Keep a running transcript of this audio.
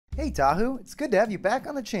Hey Tahu, it's good to have you back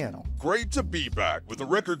on the channel. Great to be back with a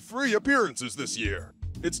record 3 appearances this year.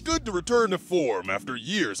 It's good to return to form after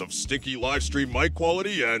years of stinky livestream mic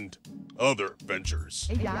quality and other ventures.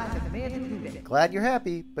 Glad you're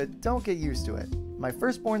happy, but don't get used to it. My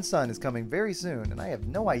firstborn son is coming very soon, and I have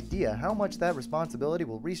no idea how much that responsibility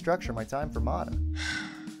will restructure my time for Mata.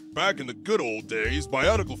 Back in the good old days,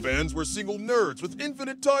 Bionicle fans were single nerds with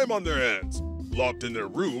infinite time on their hands, locked in their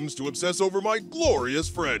rooms to obsess over my glorious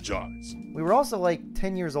franchise. We were also like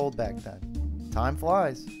 10 years old back then. Time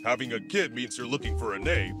flies. Having a kid means you're looking for a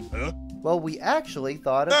name, huh? Well, we actually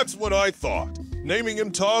thought of— That's what I thought. Naming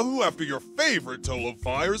him Tahu after your favorite toll of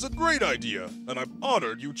fire is a great idea, and I'm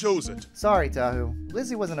honored you chose it. Sorry, Tahu.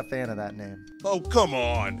 Lizzie wasn't a fan of that name. Oh, come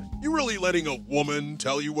on. You really letting a woman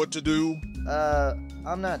tell you what to do?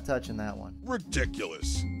 I'm not touching that one.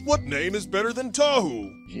 Ridiculous. What name is better than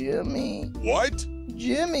Tahu? Jimmy. What?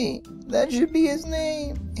 Jimmy. That should be his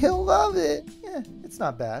name. He'll love it. Yeah, it's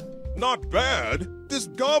not bad. Not bad. This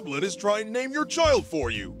goblin is trying to name your child for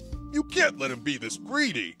you. You can't let him be this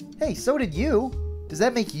greedy. Hey, so did you. Does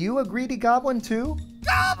that make you a greedy goblin too?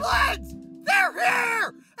 Goblins! They're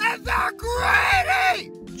here! And they're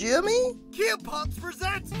greedy! Jimmy? Cube Punks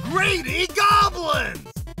presents Greedy Goblins!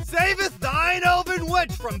 Saveth thine elven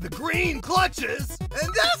witch from the green clutches in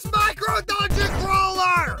this micro dungeon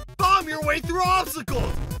crawler! Bomb your way through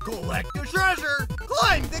obstacles, collect the treasure,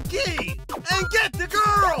 claim the key, and get the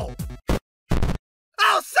girl!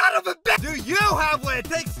 Oh, son of a bitch! Do you have what it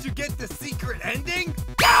takes to get the secret ending?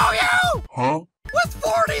 Do you? Huh? With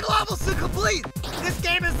 40 levels to complete, this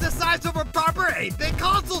game is the size of a proper 8-bit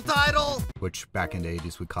console title! Which back in the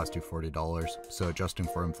 80s would cost you $40, so adjusting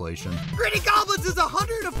for inflation. Greedy Goblins is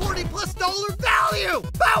 $140+ value!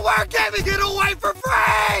 But we're giving it away for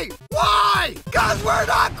free! Why? Cause we're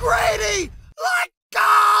not greedy like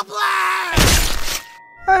goblins!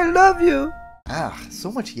 I love you! Ah,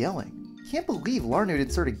 so much yelling. Can't believe Larnard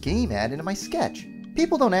inserted a game ad into my sketch.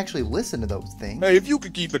 People don't actually listen to those things. Hey, if you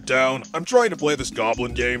could keep it down, I'm trying to play this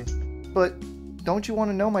goblin game. But don't you want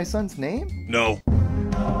to know my son's name? No.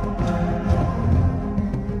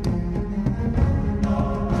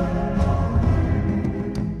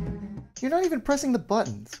 You're not even pressing the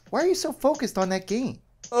buttons. Why are you so focused on that game?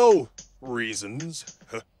 Oh, reasons.